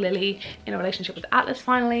 seeing Lily in a relationship with Atlas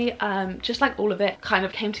finally, just like all of it kind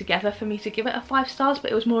of came together for me to give it a 5 stars.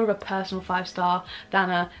 But it was more of a personal 5-star than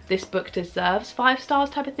a this book deserves 5 stars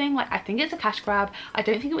type of thing. Like I think it's a cash grab. I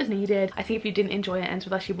don't think it was needed. I think if you didn't enjoy It Ends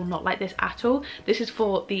With Us, you will not like this at all. This is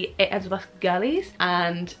for the It Ends With Us girlies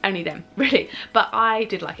and only them, really. But I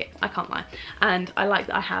did like it, I can't lie, and I like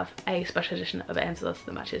that I have a special edition of It Ends With Us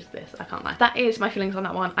that matches this, I can't lie. That is my feelings on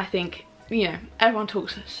that one. I think, you know, everyone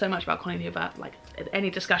talks so much about Colleen Hoover, like any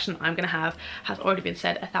discussion I'm gonna have has already been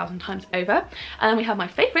said 1,000 times over. And then we have my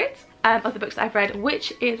favourites of the books that I've read,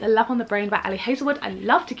 which is Love on the Brain by Ali Hazelwood. I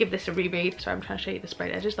love to give this a reread. Sorry, I'm trying to show you the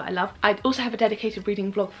sprayed edges that I love. I also have a dedicated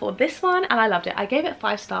reading vlog for this one, and I loved it. I gave it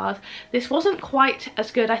 5 stars. This wasn't quite as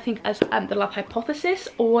good, I think, as The Love Hypothesis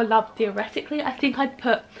or Love Theoretically. I think I'd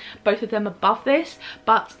put both of them above this,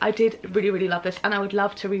 but I did really love this, and I would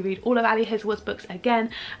love to reread all of Ali Hazelwood's books again.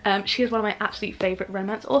 She is one of my absolute favourite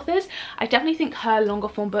romance authors. I definitely think her longer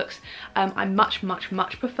form books I much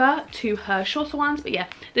prefer to her shorter ones, but yeah,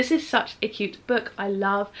 this is such a cute book. I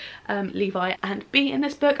love Levi and B in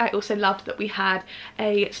this book. I also loved that we had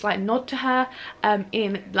a slight nod to her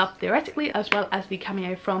in Love Theoretically, as well as the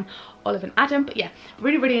cameo from Olive and Adam. But yeah,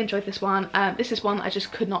 really enjoyed this one. This is one that I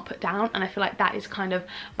just could not put down, and I feel like that is kind of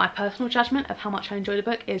my personal judgment of how much I enjoyed a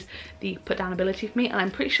book, is the put down ability for me. And I'm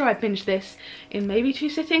pretty sure I binged this in maybe 2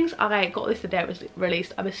 sittings. I got this the day it was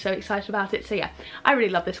released. I was so excited about it. So yeah, I really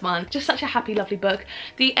love this one. Just such a happy, lovely book.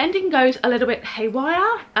 The ending goes a little bit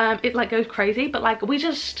haywire. It like goes crazy, but like we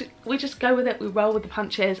just go with it, we roll with the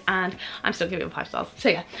punches, and I'm still giving it 5 stars. So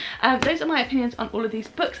yeah, those are my opinions on all of these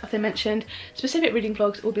books. As I mentioned, specific reading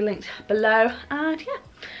vlogs will be linked below, and yeah,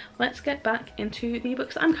 let's get back into the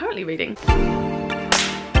books that I'm currently reading.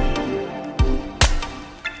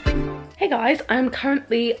 Hey guys, I'm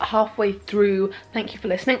currently halfway through Thank You For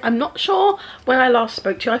Listening. I'm not sure when I last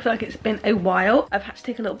spoke to you. I feel like it's been a while. I've had to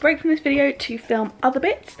take a little break from this video to film other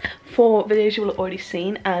bits for videos you will have already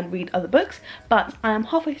seen and read other books, but I am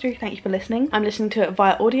halfway through Thank You For Listening. I'm listening to it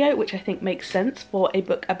via audio, which I think makes sense for a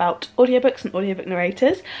book about audiobooks and audiobook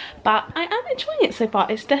narrators, but I am enjoying it so far.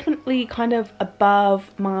 It's definitely kind of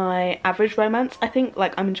above my average romance. I think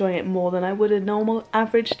like I'm enjoying it more than I would a normal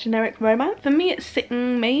average generic romance. For me, it's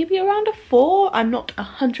sitting maybe around a 4. I'm not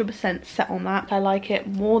 100% set on that. I like it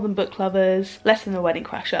more than Book Lovers, less than The Wedding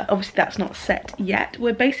Crasher. Obviously that's not set yet.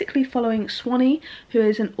 We're basically following Swanee, who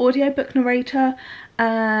is an audiobook narrator,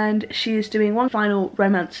 and she is doing one final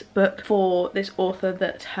romance book for this author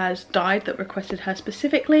that has died, that requested her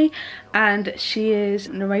specifically, and she is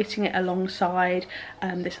narrating it alongside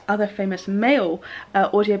this other famous male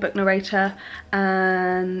audiobook narrator,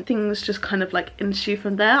 and things just kind of like ensue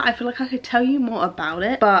from there. I feel like I could tell you more about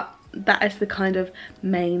it, but that is the kind of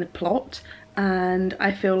main plot, and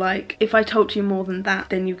I feel like if I told you more than that,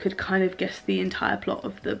 then you could kind of guess the entire plot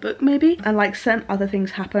of the book maybe. And like certain other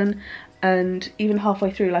things happen, and even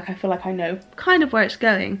halfway through, like I feel like I know kind of where it's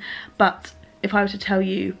going, but if I were to tell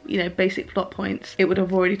you, you know, basic plot points, it would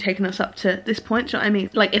have already taken us up to this point. Do you know what I mean?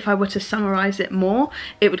 Like if I were to summarize it more,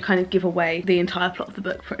 it would kind of give away the entire plot of the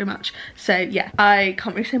book pretty much. So yeah, I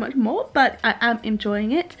can't really say much more, but I am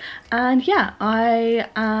enjoying it. And yeah, I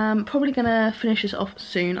am probably gonna finish this off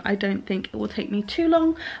soon. I don't think it will take me too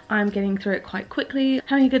long. I'm getting through it quite quickly,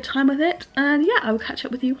 having a good time with it. And yeah, I will catch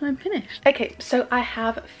up with you when I'm finished. Okay, so I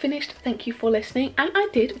have finished Thank You For Listening, and I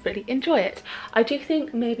did really enjoy it. I do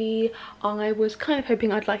think maybe I was kind of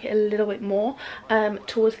hoping I'd like it a little bit more.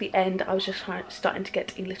 Towards the end I was just starting to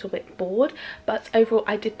get a little bit bored, but overall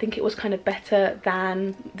I did think it was kind of better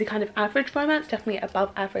than the kind of average romance, definitely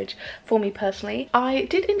above average for me personally. I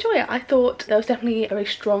did enjoy it. I thought there was definitely a very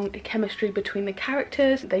strong chemistry between the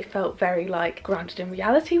characters. They felt very like grounded in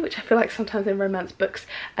reality, which I feel like sometimes in romance books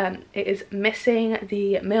it is missing.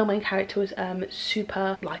 The male main character was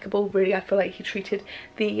super likable, really. I feel like he treated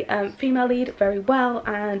the female lead very well,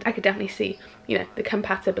 and I could definitely see you know, the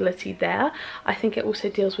compatibility there. I think it also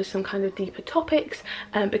deals with some kind of deeper topics,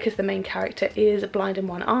 because the main character is blind in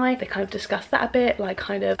one eye. They kind of discuss that a bit, like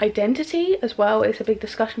kind of identity as well is a big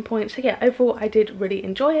discussion point. So yeah, overall I did really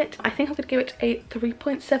enjoy it. I think I could give it a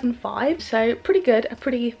 3.75, so pretty good, a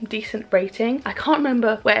pretty decent rating. I can't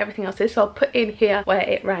remember where everything else is, so I'll put in here where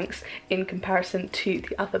it ranks in comparison to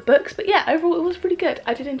the other books. But yeah, overall it was pretty good.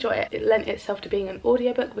 I did enjoy it. It lent itself to being an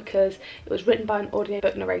audiobook because it was written by an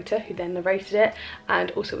audiobook narrator who then narrated it,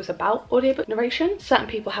 and also it was about audiobook narration. Certain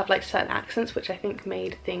people have like certain accents, which I think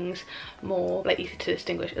made things more like easy to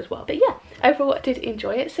distinguish as well. But yeah, overall I did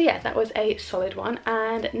enjoy it. So yeah, that was a solid one.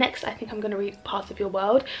 And next I think I'm going to read Parts of Your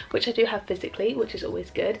World, which I do have physically, which is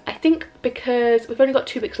always good. I think because we've only got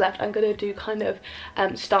 2 books left, I'm going to do kind of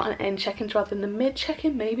start and end check-ins rather than the mid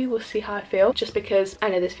check-in. Maybe we'll see how I feel, just because I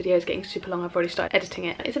know this video is getting super long. I've already started editing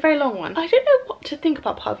it. It's a very long one. I don't know what to think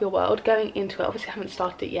about Part of Your World going into it. Obviously I haven't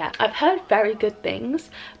started it yet. I've heard very good things,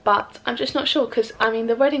 but I'm just not sure, because I mean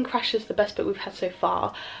The Wedding Crash is the best book we've had so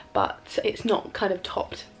far, but it's not kind of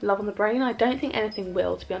topped Love on the Brain. I don't think anything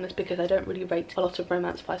will, to be honest, because I don't really rate a lot of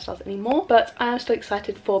romance 5 stars anymore. But I am still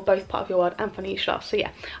excited for both Part of Your World and Funny Stuff. So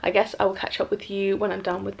yeah, I guess I will catch up with you when I'm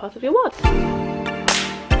done with Part of Your World.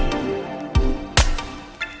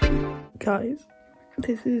 Guys,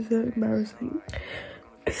 this is so embarrassing.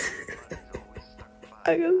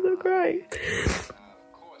 I got so cry.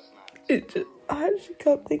 It just, I actually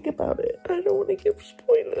can't think about it. I don't want to give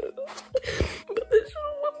spoilers, but this is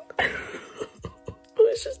one. Oh,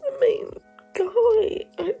 it's just the main guy.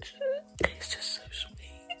 He's just so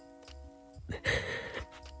sweet,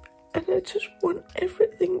 and I just want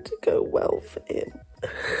everything to go well for him.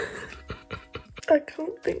 I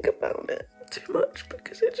can't think about it too much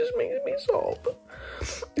because it just makes me sob.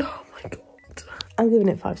 Oh my god. I'm giving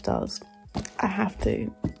it 5 stars. I have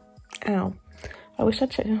to. Ow. I wish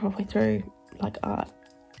I'd checked in halfway through. Like,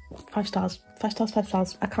 5 stars. 5 stars, 5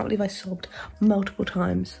 stars. I can't believe I sobbed multiple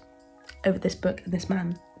times over this book and this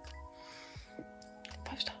man.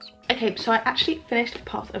 5 stars. Okay, so I actually finished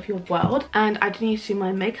Parts of Your World, and I didn't need to do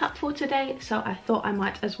my makeup for today, so I thought I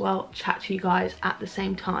might as well chat to you guys at the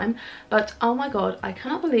same time. But oh my god, I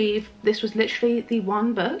cannot believe this was literally the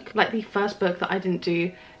one book, like the first book that I didn't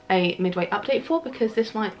do a midway update for, because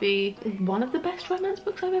this might be one of the best romance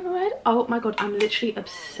books I've ever read. Oh my god, I'm literally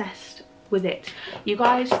obsessed with it. You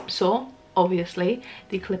guys saw, obviously,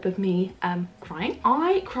 the clip of me crying.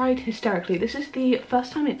 I cried hysterically. This is the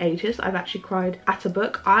first time in ages I've actually cried at a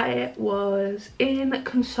book. I was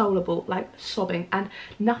inconsolable, like sobbing, and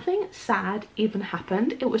nothing sad even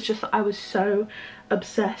happened. It was just that I was so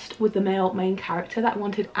obsessed with the male main character that I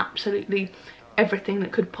wanted absolutely everything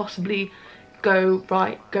that could possibly go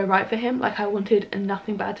right for him. Like, I wanted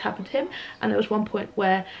nothing bad to happen to him, and there was one point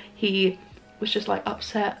where he was just like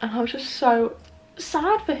upset, and I was just so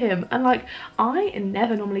sad for him. And like, I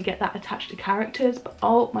never normally get that attached to characters, but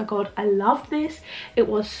oh my god, I loved this. It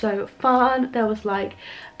was so fun. There was like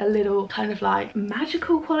a little kind of like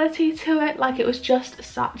magical quality to it. Like, it was just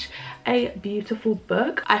such a beautiful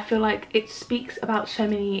book. I feel like it speaks about so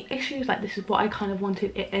many issues. Like, this is what I kind of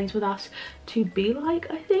wanted It Ends With Us to be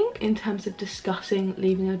like, I think, in terms of discussing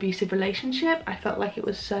leaving an abusive relationship. I felt like it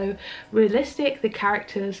was so realistic. The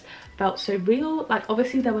characters felt so real. Like,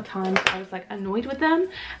 obviously there were times I was like annoyed with them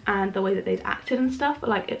and the way that they'd acted and stuff, but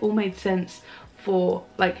like, it all made sense for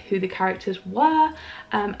like who the characters were,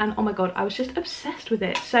 and oh my god, I was just obsessed with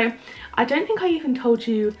it. So I don't think I even told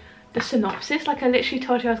you the synopsis. Like, I literally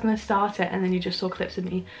told you I was going to start it, and then you just saw clips of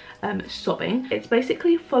me sobbing. It's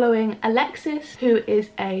basically following Alexis, who is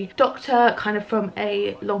a doctor, kind of from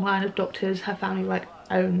a long line of doctors. Her family like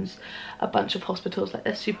owns a bunch of hospitals, like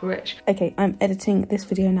they're super rich. Okay, I'm editing this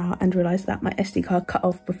video now and realised that my SD card cut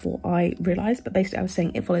off before I realised, but basically I was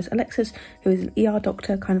saying it follows Alexis, who is an ER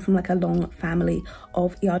doctor, kind of from like a long family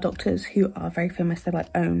of ER doctors who are very famous. They like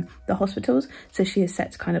own the hospitals, so she is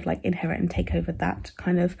set to kind of like inherit and take over that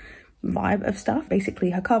kind of vibe of stuff. Basically,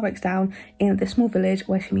 her car breaks down in this small village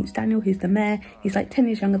where she meets Daniel, who's the mayor. He's like 10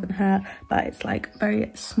 years younger than her, but it's like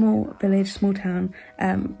very small village, small town,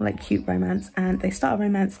 like cute romance, and they start a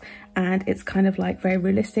romance, and it's kind of like very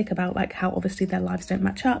realistic about like how obviously their lives don't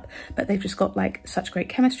match up, but they've just got like such great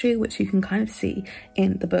chemistry, which you can kind of see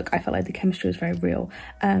in the book. I felt like the chemistry was very real,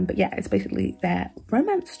 but yeah, it's basically their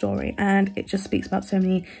romance story, and it just speaks about so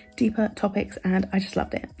many deeper topics, and I just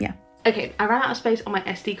loved it. Yeah, Okay, I ran out of space on my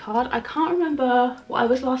SD card. I can't remember what I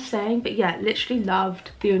was last saying, but yeah, literally loved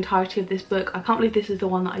the entirety of this book. I can't believe this is the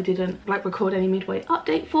one that I didn't like record any midway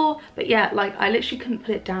update for, but yeah, like I literally couldn't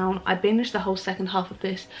put it down. I binged the whole second half of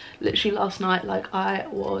this literally last night. Like I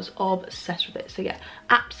was obsessed with it. So yeah,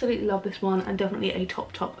 absolutely love this one and definitely a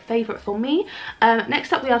top favorite for me.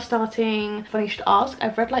 Next up we are starting Funny You Should Ask.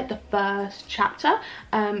 I've read like the first chapter,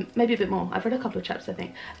 maybe a bit more. I've read a couple of chapters I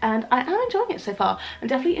think, and I am enjoying it so far. I'm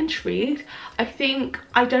definitely intrigued. I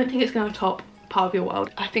don't think it's going to top Part of Your World.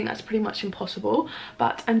 I think that's pretty much impossible,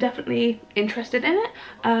 but I'm definitely interested in it.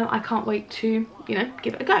 I can't wait to, you know,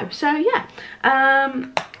 give it a go. So yeah,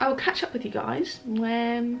 I will catch up with you guys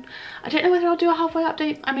when, I don't know whether I'll do a halfway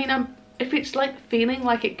update. I mean, if it's like feeling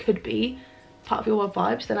like it could be Part of Your World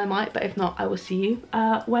vibes, then I might, but if not, I will see you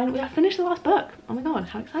when we have finished the last book. Oh my god,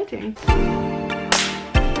 how exciting.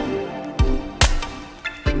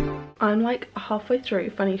 I'm like halfway through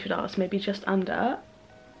Funny You Should Ask, maybe just under.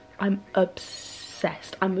 I'm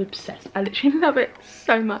obsessed. I'm obsessed. I literally love it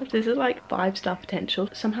so much. This is like 5-star potential.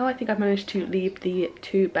 Somehow I think I've managed to leave the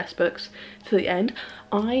 2 best books to the end.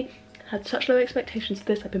 I had such low expectations for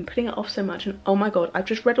this. I've been putting it off so much, and oh my god, I've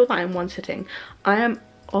just read all that in one sitting. I am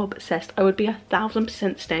obsessed. I would be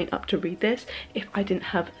 1000% staying up to read this if I didn't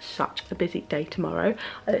have such a busy day tomorrow.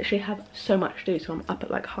 I literally have so much to do, so I'm up at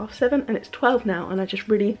like 7:30 and it's 12 now, and I just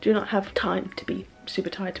really do not have time to be super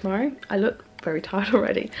tired tomorrow. I look very tired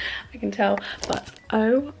already, I can tell, but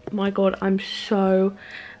oh my god, I'm so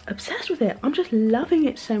obsessed with it. I'm just loving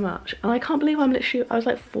it so much, and I can't believe I was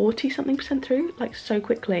like 40-something% through, like so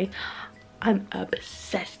quickly. I'm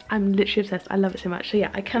obsessed. I'm literally obsessed. I love it so much. So yeah,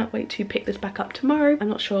 I cannot wait to pick this back up tomorrow. I'm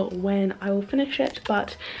not sure when I will finish it,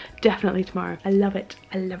 but definitely tomorrow. I love it.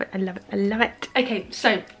 I love it. I love it. I love it. Okay,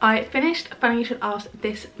 so I finished Funny You Should Ask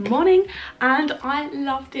this morning and I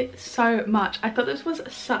loved it so much. I thought this was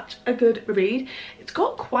such a good read. It's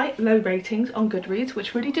got quite low ratings on Goodreads,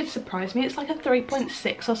 which really did surprise me. It's like a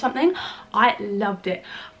 3.6 or something. I loved it.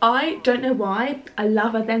 I don't know why. I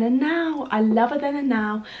love Her Then and Now. I love Her Then and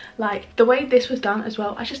Now. Like the way this was done as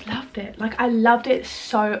well, I just loved it. Like I loved it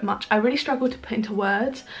so much. I really struggle to put into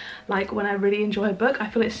words like when I really enjoy a book. I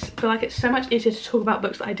feel like it's so much easier to talk about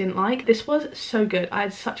books that I didn't like. This was so good. I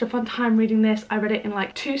had such a fun time reading this. I read it in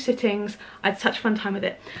like 2 sittings. I had such a fun time with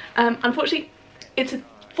it. Unfortunately, it's a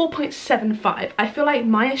 4.75. I feel like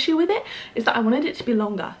my issue with it is that I wanted it to be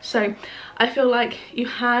longer. So I feel like you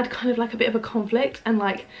had kind of like a bit of a conflict and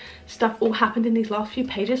like stuff all happened in these last few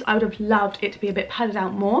pages. I would have loved it to be a bit padded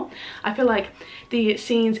out more. I feel like the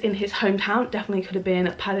scenes in his hometown definitely could have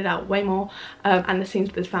been padded out way more, and the scenes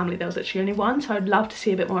with his family, there was actually only one, so I'd love to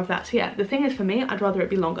see a bit more of that. So yeah, the thing is for me, I'd rather it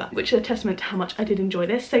be longer, which is a testament to how much I did enjoy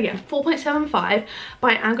this. So yeah, 4.75,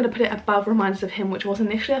 but I am going to put it above Reminders of Him, which was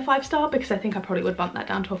initially a 5-star, because I think I probably would bump that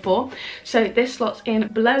down to a 4. So this slots in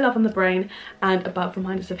below Love on the Brain and above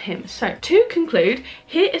Reminders of Him. So to conclude,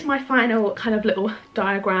 here is my final kind of little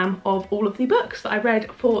diagram of all of the books that I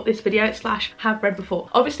read for this video / have read before.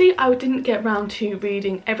 Obviously I didn't get round to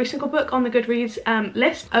reading every single book on the Goodreads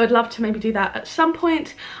list. I would love to maybe do that at some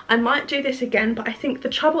point. I might do this again, but I think the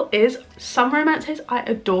trouble is some romances I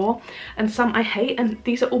adore and some I hate, and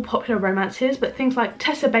these are all popular romances, but things like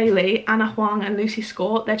Tessa Bailey, Anna Huang and Lucy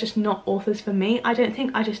Score, they're just not authors for me. I don't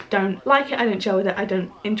think, I just don't like it, I don't gel with it, I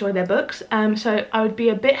don't enjoy their books. So I would be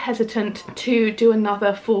a bit hesitant to do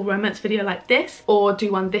another full romance video like this, or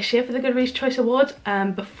do one this year for the Goodreads Choice Awards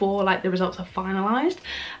before like the results are finalised,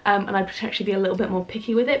 and I'd potentially be a little bit more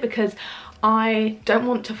picky with it, because I don't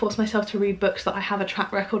want to force myself to read books that I have a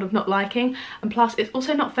track record of not liking, and plus it's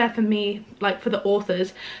also not fair for me, like for the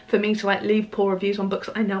authors, for me to like leave poor reviews on books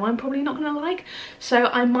that I know I'm probably not going to like. So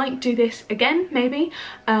I might do this again maybe,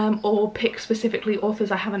 or pick specifically authors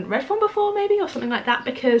I haven't read from before maybe, or something like that,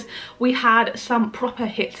 because we had some proper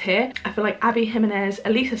hits here. I feel like Abby Jimenez,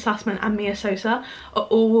 Elisa Sussman and Mia Sosa are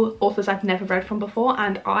all authors I've never read from before,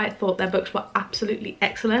 and I thought their books were absolutely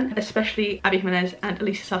excellent, especially Abby Jimenez and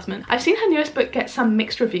Elisa Sussman. I've seen her newest book get some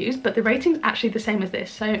mixed reviews, but the rating's actually the same as this,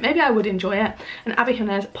 so maybe I would enjoy it. And Abby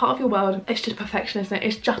Jimenez, Part of Your World, it's just perfection, isn't it?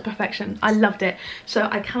 It's just perfection. I loved it, so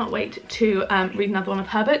I cannot wait to read another one of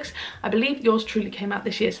her books. I believe Yours Truly came out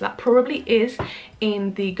this year, so that probably is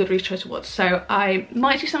in the Goodreads Choice Awards. So I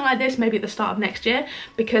might do something like this maybe at the start of next year,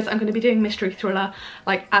 because I'm going to be doing mystery thriller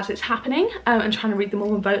like as it's happening, and trying to read them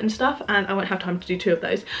all and vote and stuff, and I won't have time to do 2 of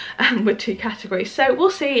those with 2 categories. So we'll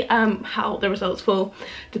see how the results fall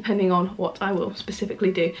depending on what I will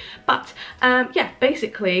specifically do. But yeah,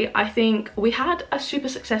 basically I think we had a super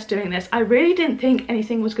success doing this. I really didn't think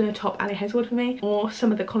anything was going to top Ali Hazelwood for me, or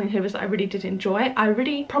some of the Colleen Hoovers that I really did enjoy. I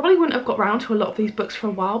really probably wouldn't have got round to a lot of these books for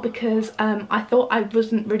a while, because I thought I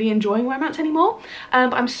wasn't really enjoying romance anymore.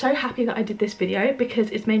 But I'm so happy that I did this video because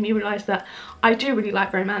it's made me realise that I do really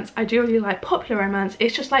like romance. I do really like popular romance.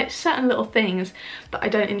 It's just like certain little things that I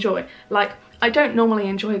don't enjoy. Like, I don't normally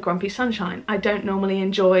enjoy Grumpy Sunshine. I don't normally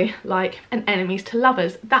enjoy like an enemies to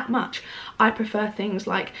lovers that much. I prefer things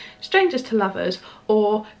like strangers to lovers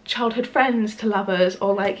or childhood friends to lovers,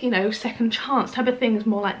 or like, you know, second chance type of things,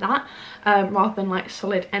 more like that, rather than like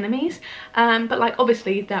solid enemies. But like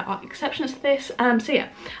obviously there are exceptions to this. So yeah,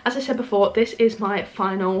 as I said before, this is my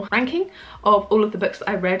final ranking of all of the books that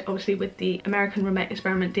I read, obviously with the American Roommate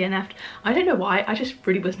Experiment DNF'd. I don't know why, I just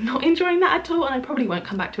really was not enjoying that at all, and I probably won't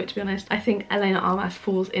come back to it, to be honest. I think Elena Armas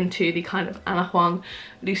falls into the kind of Anna Huang,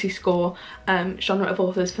 Lucy Score genre of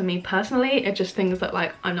authors for me personally. It just things that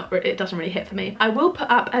like it doesn't really hit for me. I will put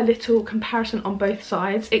up a little comparison on both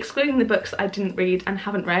sides, excluding the books that I didn't read and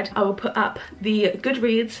haven't read. I will put up the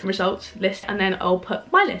Goodreads results list, and then I'll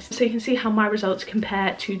put my list so you can see how my results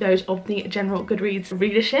compare to those of the general Goodreads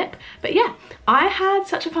readership. But yeah, I had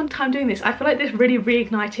such a fun time doing this. I feel like this really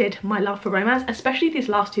reignited my love for romance, especially these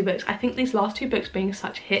last two books. I think these last two books being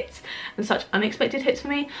such hits and such unexpected hits for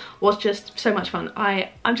me was just so much fun.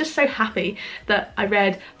 I'm just so happy that I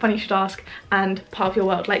read Funny You Should Ask and Part of Your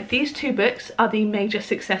World. Like, these two books are the major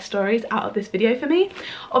success stories out of this video for me.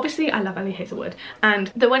 Obviously I love Ellie Hazelwood, and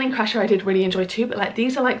The Wedding Crasher I did really enjoy too, but like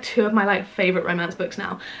these are like two of my like favorite romance books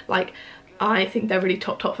now. Like, I think they're really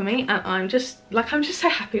top for me, and I'm just so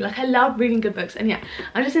happy. Like, I love reading good books, and yeah,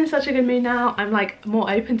 I'm just in such a good mood now. I'm like more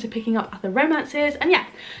open to picking up other romances, and yeah,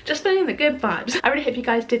 just feeling the good vibes. I really hope you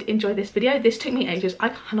guys did enjoy this video. This took me ages. I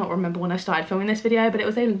cannot remember when I started filming this video, but it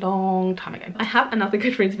was a long time ago. I have another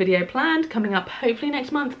Goodreads video planned coming up hopefully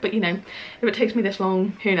next month, but you know, if it takes me this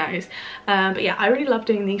long, who knows. But yeah, I really love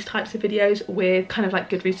doing these types of videos with kind of like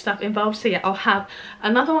Goodreads stuff involved. So yeah, I'll have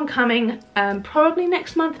another one coming probably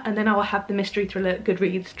next month, and then I will have the mystery thriller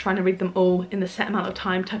Goodreads, trying to read them all in the set amount of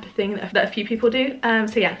time type of thing that a few people do.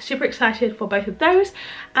 So yeah, super excited for both of those.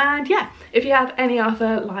 And yeah, if you have any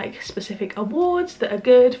other like specific awards that are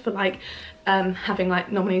good for like having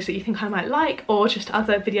like nominees that you think I might like, or just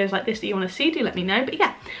other videos like this that you want to see, do let me know. But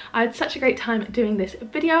yeah, I had such a great time doing this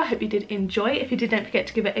video. I hope you did enjoy. If you did, don't forget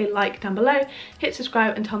to give it a like down below, hit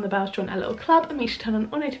subscribe and turn on the bell to join our little club, and make sure to turn on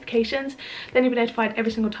all notifications, then you'll be notified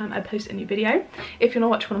every single time I post a new video. If you're not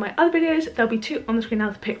watching one of my other videos, there'll be two on the screen now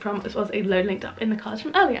to pick from, as well as a load linked up in the cards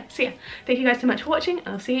from earlier. So yeah, thank you guys so much for watching, and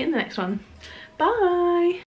I'll see you in the next one. Bye!